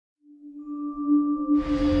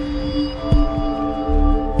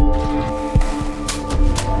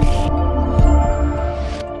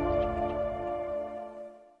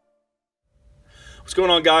going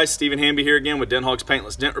on, guys? Stephen Hamby here again with Dent Hog's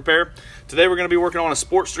Paintless Dent Repair. Today we're going to be working on a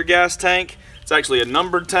Sportster gas tank. It's actually a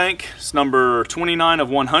numbered tank. It's number 29 of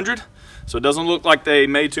 100, so it doesn't look like they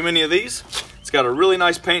made too many of these. It's got a really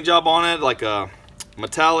nice paint job on it, like a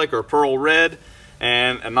metallic or pearl red,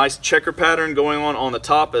 and a nice checker pattern going on the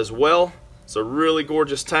top as well. It's a really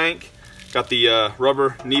gorgeous tank. Got the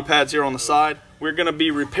rubber knee pads here on the side. We're going to be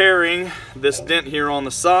repairing this dent here on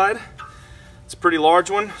the side. It's a pretty large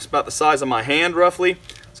one. It's about the size of my hand roughly.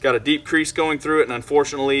 It's got a deep crease going through it, and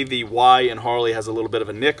unfortunately the Y in Harley has a little bit of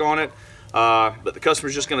a nick on it. But the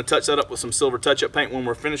customer's just going to touch that up with some silver touch-up paint when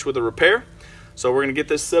we're finished with the repair. So we're going to get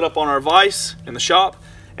this set up on our vise in the shop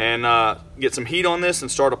and get some heat on this and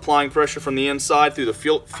start applying pressure from the inside through the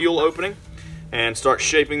fuel opening and start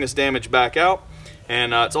shaping this damage back out.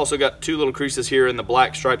 And it's also got two little creases here in the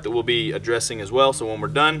black stripe that we'll be addressing as well. So when we're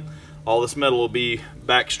done, all this metal will be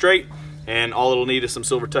back straight, and all it'll need is some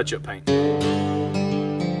silver touch-up paint.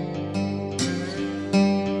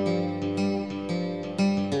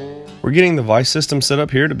 We're getting the vise system set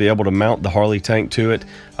up here to be able to mount the Harley tank to it.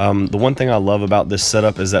 The one thing I love about this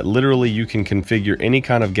setup is that literally you can configure any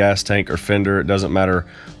kind of gas tank or fender. It doesn't matter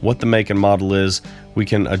what the make and model is. We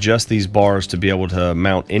can adjust these bars to be able to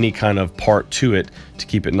mount any kind of part to it to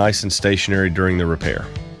keep it nice and stationary during the repair.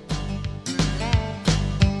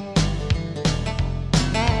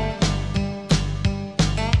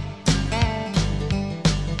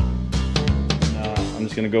 I'm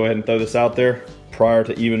just going to go ahead and throw this out there. Prior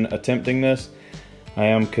to even attempting this, I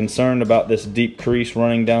am concerned about this deep crease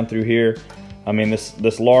running down through here. I mean,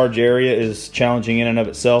 this large area is challenging in and of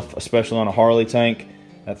itself, especially on a Harley tank.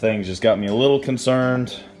 That thing's just got me a little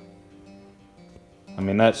concerned. I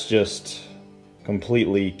mean, that's just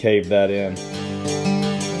completely caved that in.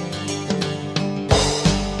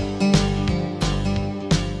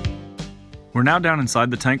 We're now down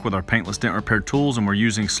inside the tank with our Paintless Dent Repair tools, and we're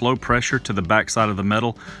using slow pressure to the back side of the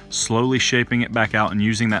metal, slowly shaping it back out and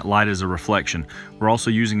using that light as a reflection. We're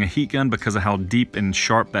also using a heat gun because of how deep and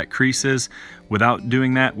sharp that crease is. Without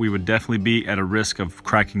doing that, we would definitely be at a risk of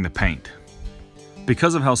cracking the paint.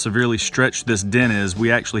 Because of how severely stretched this dent is,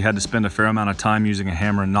 we actually had to spend a fair amount of time using a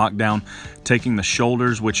hammer and knockdown, taking the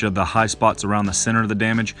shoulders, which are the high spots around the center of the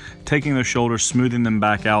damage, taking those shoulders, smoothing them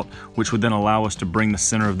back out, which would then allow us to bring the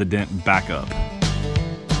center of the dent back up.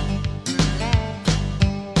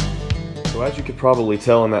 So as you could probably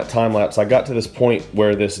tell in that time lapse, I got to this point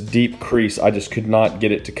where this deep crease, I just could not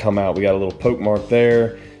get it to come out. We got a little poke mark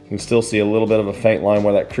there. You can still see a little bit of a faint line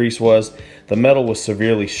where that crease was. The metal was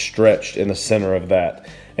severely stretched in the center of that.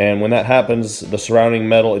 And when that happens, the surrounding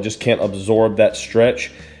metal, it just can't absorb that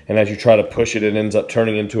stretch. And as you try to push it, it ends up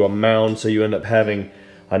turning into a mound. So you end up having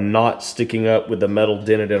a knot sticking up with the metal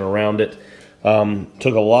dented in around it.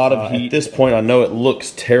 Took a lot of heat. At this point, I know it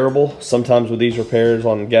looks terrible. Sometimes with these repairs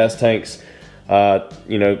on gas tanks,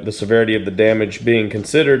 you know, the severity of the damage being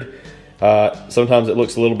considered, sometimes it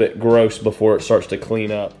looks a little bit gross before it starts to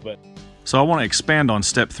clean up. So I want to expand on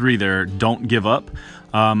step 3 there, don't give up.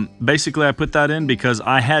 Basically, I put that in because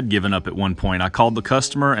I had given up at one point. I called the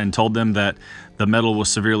customer and told them that the metal was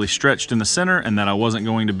severely stretched in the center and that I wasn't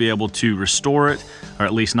going to be able to restore it, or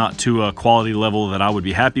at least not to a quality level that I would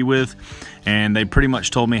be happy with. And they pretty much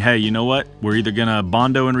told me, hey, you know what? We're either gonna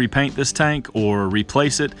Bondo and repaint this tank or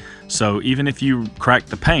replace it. So even if you crack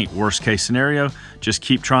the paint, worst case scenario, just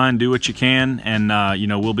keep trying, do what you can, and you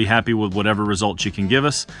know, we'll be happy with whatever results you can give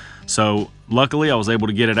us. So luckily I was able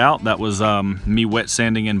to get it out. That was me wet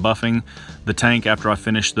sanding and buffing the tank after I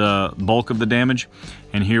finished the bulk of the damage.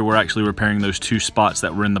 And here we're actually repairing those two spots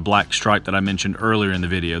that were in the black stripe that I mentioned earlier in the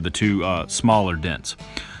video, the two smaller dents.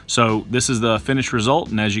 So this is the finished result,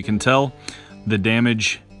 and as you can tell, the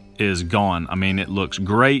damage is gone. I mean, it looks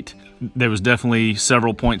great. There was definitely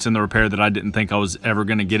several points in the repair that I didn't think I was ever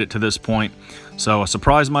going to get it to this point. So I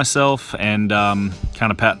surprised myself and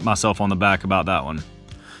kind of pat myself on the back about that one.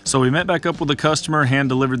 So we met back up with the customer, hand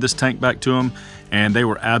delivered this tank back to them, and they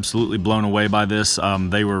were absolutely blown away by this.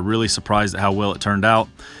 They were really surprised at how well it turned out,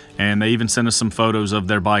 and they even sent us some photos of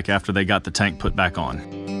their bike after they got the tank put back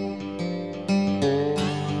on.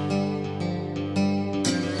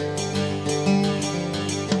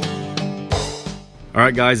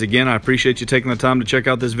 Alright guys, again, I appreciate you taking the time to check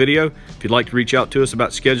out this video. If you'd like to reach out to us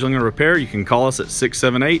about scheduling a repair, you can call us at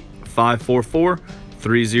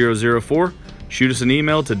 678-544-3004. Shoot us an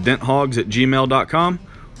email to denthogs@gmail.com,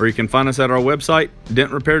 or you can find us at our website,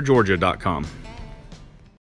 dentrepairgeorgia.com.